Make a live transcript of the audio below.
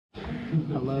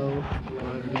Hello,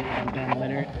 everybody. I'm Ben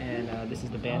Leonard, and this is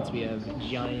the band. So we have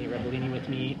Gianni Rebellini with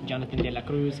me, Jonathan De La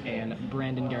Cruz, and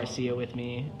Brandon Garcia with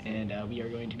me, and we are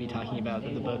going to be talking about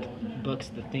the books,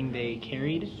 The Thing They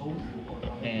Carried,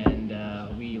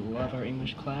 and we love our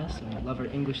English class, and we love our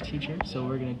English teacher, so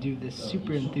we're going to do this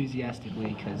super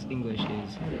enthusiastically because English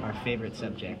is our favorite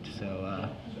subject. So,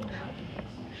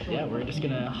 yeah, we're just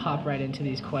going to hop right into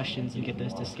these questions and get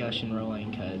this discussion rolling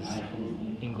because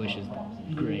English is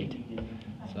great.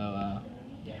 So,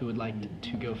 who would like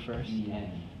to go first?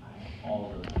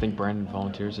 I think Brandon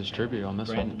volunteers as tribute on this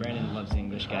one. Brandon loves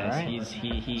English, guys. All right.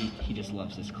 He just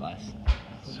loves this class.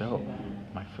 So,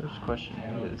 my first question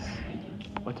is,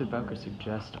 what did Bowker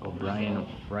suggest O'Brien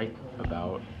write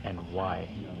about and why?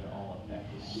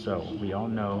 So, we all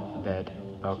know that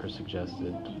Bowker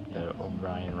suggested that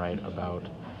O'Brien write about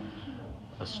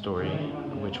a story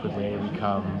which would later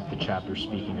become the chapter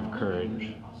speaking of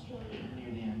courage.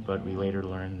 But we later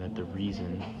learned that the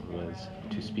reason was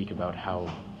to speak about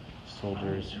how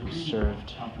soldiers who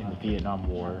served in the Vietnam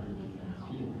War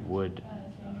would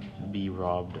be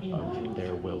robbed of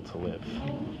their will to live.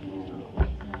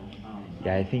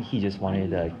 Yeah, I think he just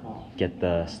wanted to get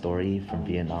the story from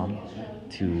Vietnam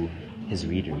to his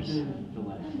readers.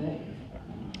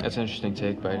 That's an interesting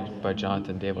take by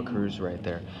Jonathan De La Cruz right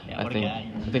there. Yeah, what I a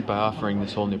guy. think by offering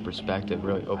this whole new perspective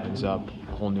really opens up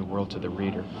a whole new world to the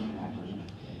reader.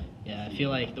 Yeah, I feel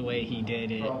like the way he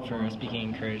did it for speaking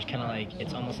in courage, kind of like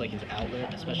it's almost like his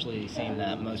outlet, especially seeing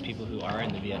that most people who are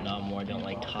in the Vietnam War don't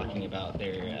like talking about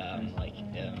their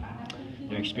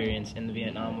experience in the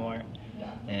Vietnam War,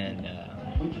 and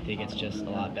I think it's just a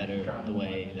lot better the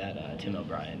way that Tim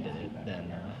O'Brien did it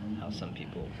than how some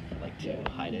people like to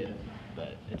hide it.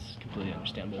 But it's completely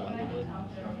understandable why they would.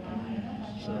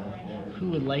 So,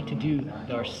 who would like to do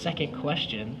our second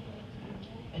question?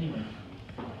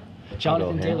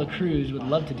 Jonathan De La Cruz would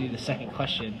love to do the second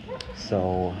question.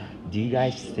 So, do you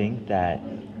guys think that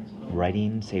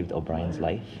writing saved O'Brien's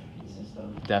life?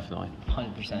 Definitely.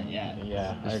 100%, yeah.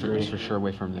 Yeah, I agree. It's for sure a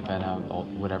way for him to vent out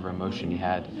whatever emotion he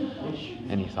had,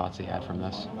 any thoughts he had from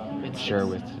this. Share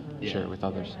with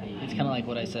others. It's kind of like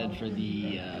what I said for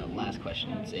the last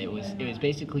question. It was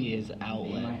basically his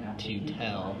outlet to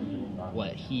tell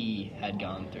what he had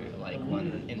gone through. Like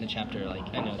one in the chapter,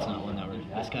 like I know it's not one that we're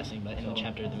discussing, but in the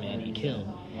chapter The Man He Killed,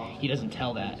 he doesn't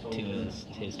tell that to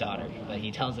his daughter, but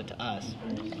he tells it to us,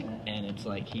 and it's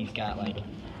like he's got like.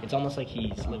 It's almost like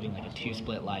he's living like a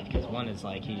two-split life, because one is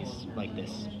like he's like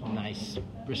this nice,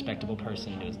 respectable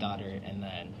person to his daughter, and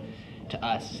then to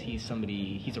us, he's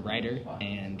a writer,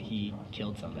 and he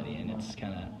killed somebody, and it's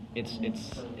kind of,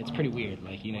 it's pretty weird.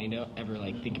 Like, you don't ever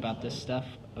like think about this stuff,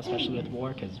 especially with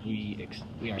war, because we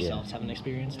ourselves haven't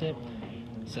experienced it.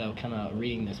 So kind of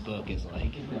reading this book is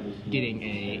like getting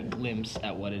a glimpse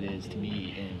at what it is to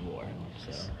be in war.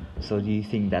 So do you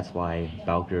think that's why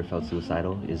Bowker felt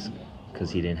suicidal, is because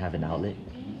he didn't have an outlet?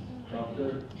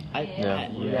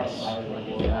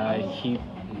 He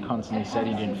constantly said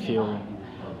he didn't feel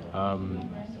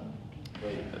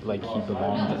like he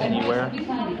belonged anywhere,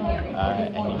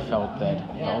 and he felt that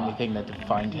the only thing that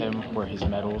defined him were his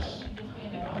medals,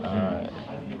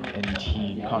 and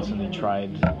he constantly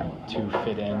tried to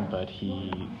fit in, but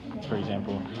for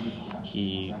example,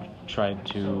 he tried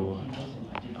to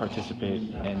participate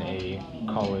in a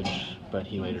college, but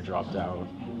he later dropped out.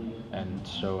 And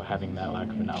so having that lack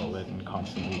of an outlet and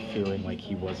constantly feeling like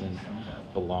he wasn't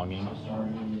belonging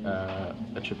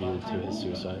attributed to his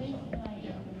suicide.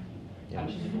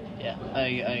 Yeah,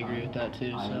 I agree with that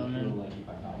too. So,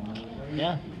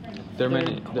 yeah. There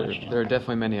are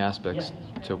definitely many aspects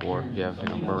to war. You have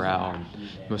morale, and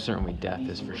most certainly death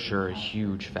is for sure a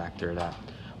huge factor of that.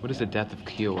 What does the death of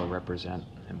Kiowa represent,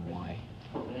 and why?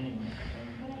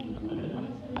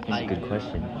 That's a good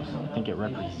question. I think it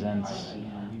represents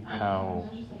how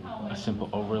a simple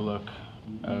overlook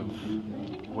of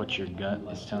what your gut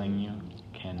is telling you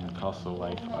can cost the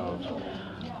life of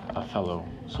a fellow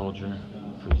soldier.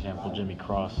 For example, Jimmy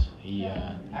Cross, he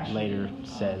later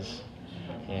says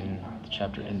in the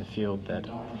chapter In the Field that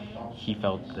he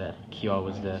felt that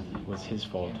Kiowa's death was his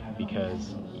fault,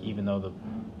 because even though the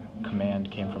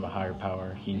command came from a higher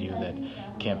power, he knew that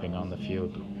camping on the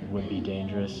field would be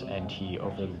dangerous, and he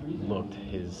overlooked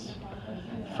his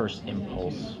first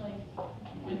impulse.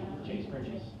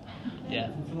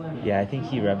 Yeah, I think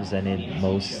he represented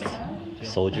most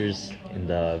soldiers in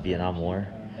the Vietnam War,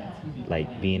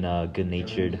 like being a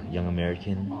good-natured young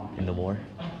American in the war.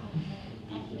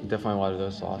 Definitely a lot of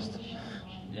those lost.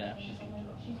 Yeah.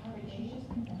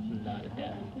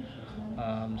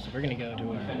 So we're gonna go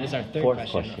to this is our third Fourth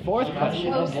question. question. Fourth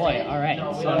question. Oh boy! All right.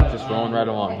 So Just rolling right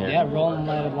along here. Yeah, rolling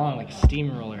right along like a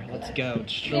steamroller. Let's go.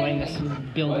 Destroying this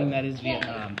building that is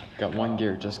Vietnam. Got one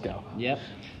gear, just go. Yep.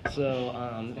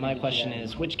 So my question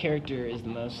is, which character is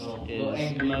most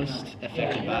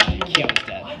affected by Kyo's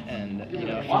death? And you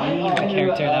know, for me, the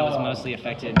character that was mostly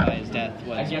affected by his death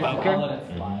was Bowker.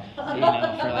 You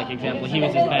know, for like example, he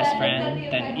was his best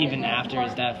friend. Then even after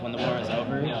his death, when the war was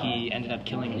over, he ended up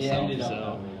killing himself.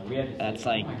 So that's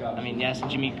like, I mean, yes,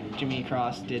 Jimmy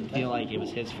Cross did feel like it was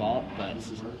his fault, but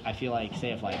I feel like, say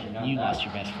if like you lost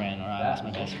your best friend or I lost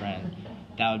my best friend,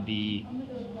 that would be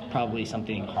probably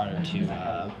something harder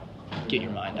to get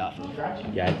your mind off of.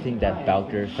 Yeah, I think that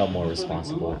Bowker felt more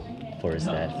responsible for his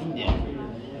death. Yeah.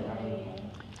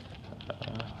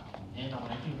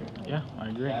 Yeah, I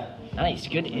agree. Nice.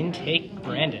 Good intake,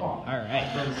 Brandon. All right.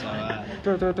 So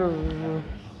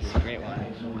it's a great one.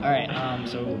 All right.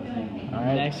 So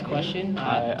right. next question.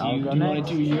 I'll Do go you want next.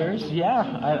 to do yours?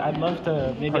 Yeah, I'd love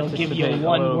to. Maybe I'll give you a participate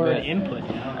little one-word bit. input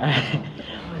now.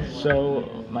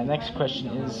 So my next question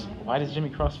is, why does Jimmy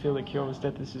Cross feel that Kyo's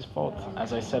death is his fault?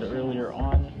 As I said earlier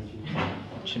on,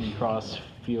 Jimmy Cross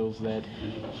feels that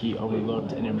he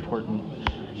overlooked an important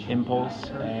impulse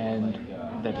and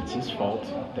that it's his fault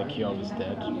that Kyo is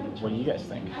dead. What do you guys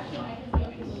think?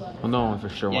 Well, no one for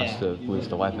sure wants Yeah. to lose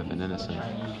the life of an innocent.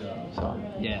 So,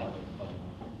 Yeah.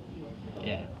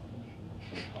 Yeah.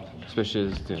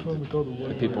 especially as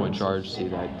the people in charge see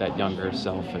that younger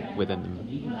self within them.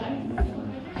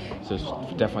 So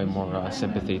there's definitely more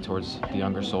sympathy towards the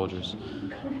younger soldiers.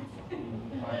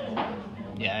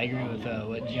 Yeah, I agree with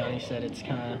what Gianni said. It's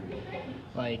kind of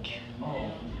like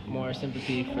more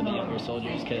sympathy for the younger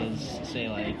soldiers because, say,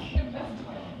 like,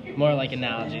 more like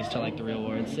analogies to like the real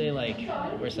world. Say, like,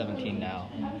 we're 17 now,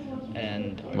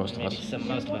 and Most of maybe us.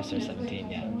 most of us are 17.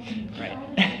 Yeah, right.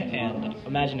 And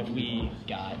imagine if we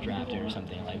got drafted or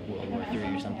something like World War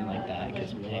III or something like that,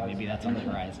 because hey, maybe that's on the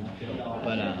horizon.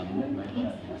 But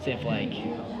say if like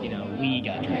we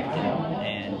got drafted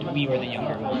and we were the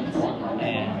younger ones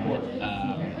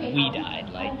and we died,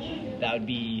 like that would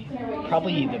be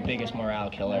probably the biggest morale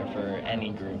killer for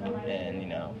any group,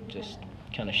 and just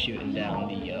kind of shooting down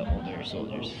the older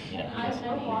soldiers, 'cause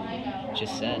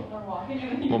just sad.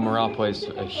 Well, morale plays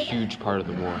a huge part of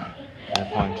the war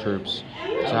upon troops.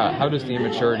 So how does the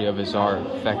immaturity of Azar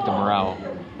affect the morale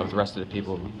of the rest of the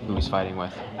people who he's fighting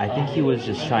with? I think he was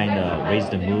just trying to raise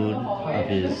the mood of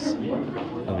his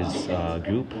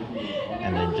group,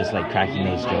 and then just like cracking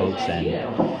those jokes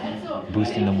and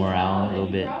boosting the morale a little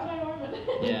bit.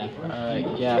 Yeah.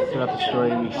 Throughout the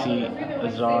story, we see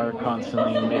Azar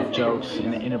constantly make jokes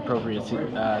in inappropriate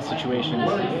situations,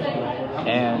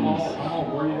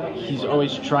 and he's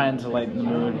always trying to lighten the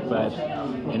mood, but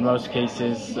in most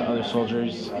cases, the other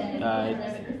soldiers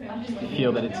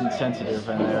feel that it's insensitive,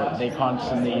 and they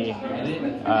constantly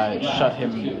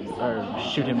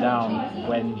shoot him down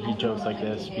when he jokes like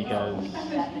this, because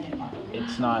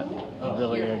it's not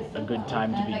really a good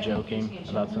time to be joking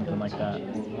about something like that.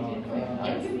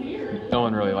 No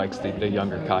one really likes the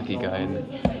younger, cocky guy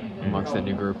amongst the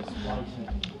new group.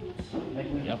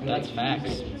 Yep, that's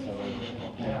facts.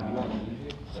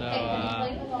 So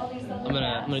I'm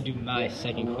gonna do my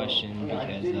second question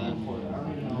because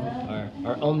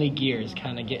our only gear is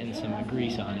kind of getting some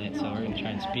grease on it, so we're gonna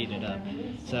try and speed it up.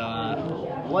 So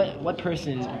what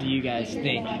person do you guys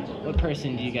think?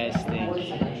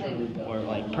 Or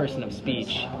like person of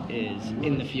speech is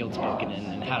in the field spoken in,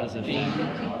 and how does it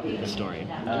affect the story?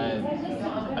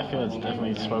 I feel it's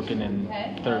definitely spoken in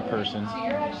third person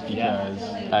because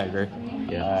I agree.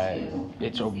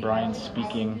 it's O'Brien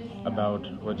speaking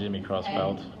about what Jimmy Cross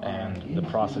felt and the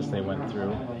process they went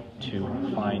through to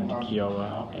find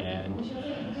Kiowa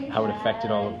and how it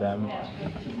affected all of them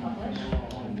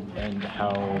and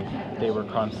how they were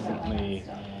constantly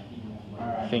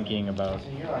thinking about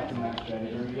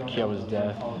Kiowa's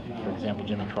death. For example,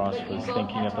 Jimmy Cross was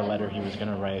thinking of the letter he was going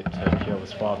to write to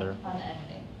Kiowa's father.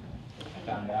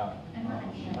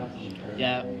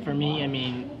 Yeah, for me, I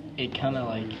mean, it kind of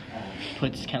like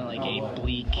puts kind of like a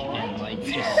bleak and like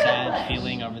just sad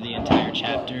feeling over the entire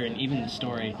chapter and even the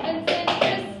story. And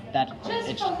that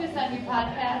it's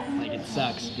like it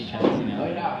sucks because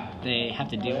they have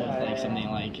to deal with like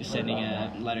something like sending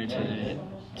a letter to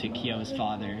Kio's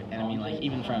father, and I mean like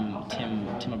even from Tim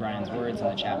O'Brien's words in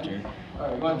the chapter,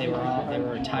 they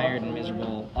were tired and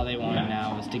miserable. All they wanted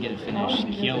now was to get it finished.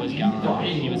 Kio was gone.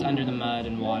 He was under the mud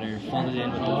and water, folded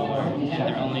in with the war, and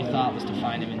their only thought was to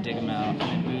find him and dig him out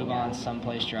and move on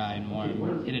someplace dry and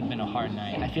warm. It had been a hard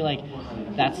night. I feel like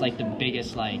that's like the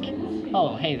biggest like,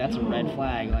 oh hey, that's a red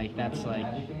flag. Like that's like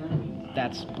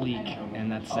that's bleak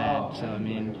and that's sad. So I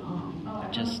mean,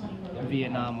 just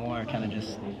Vietnam War kind of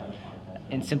just,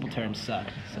 in simple terms,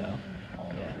 sucked. So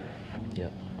yeah.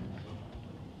 Yep.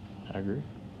 I agree.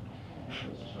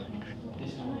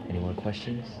 Any more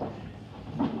questions?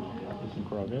 I think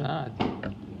we're all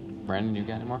good. Brandon, you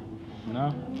got any more?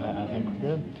 No, I think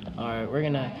we're good. All right, we're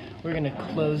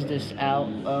gonna close this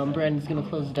out. Brandon's gonna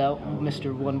close it out.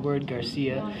 Mr. One Word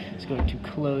Garcia is going to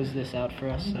close this out for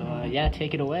us. So yeah,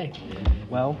 take it away.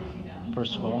 Well,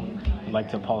 first of all, I'd like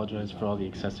to apologize for all the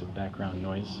excessive background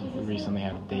noise. We recently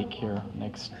had a daycare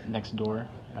next door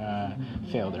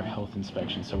failed their health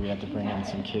inspection, so we had to bring in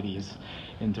some kitties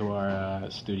into our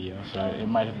studio. So it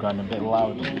might have gotten a bit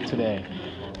loud today,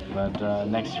 but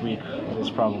next week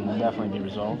this problem will definitely be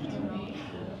resolved.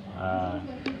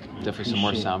 Definitely some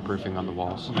more soundproofing on the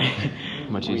walls.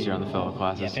 Much easier on the fellow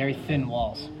classes. Yeah, very thin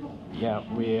walls. Yeah,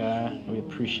 we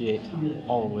appreciate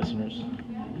all the listeners.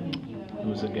 It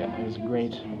was a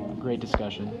great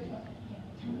discussion.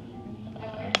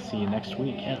 See you next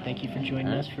week. Yeah, thank you for joining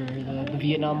us for the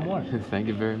Vietnam War. Thank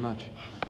you very much.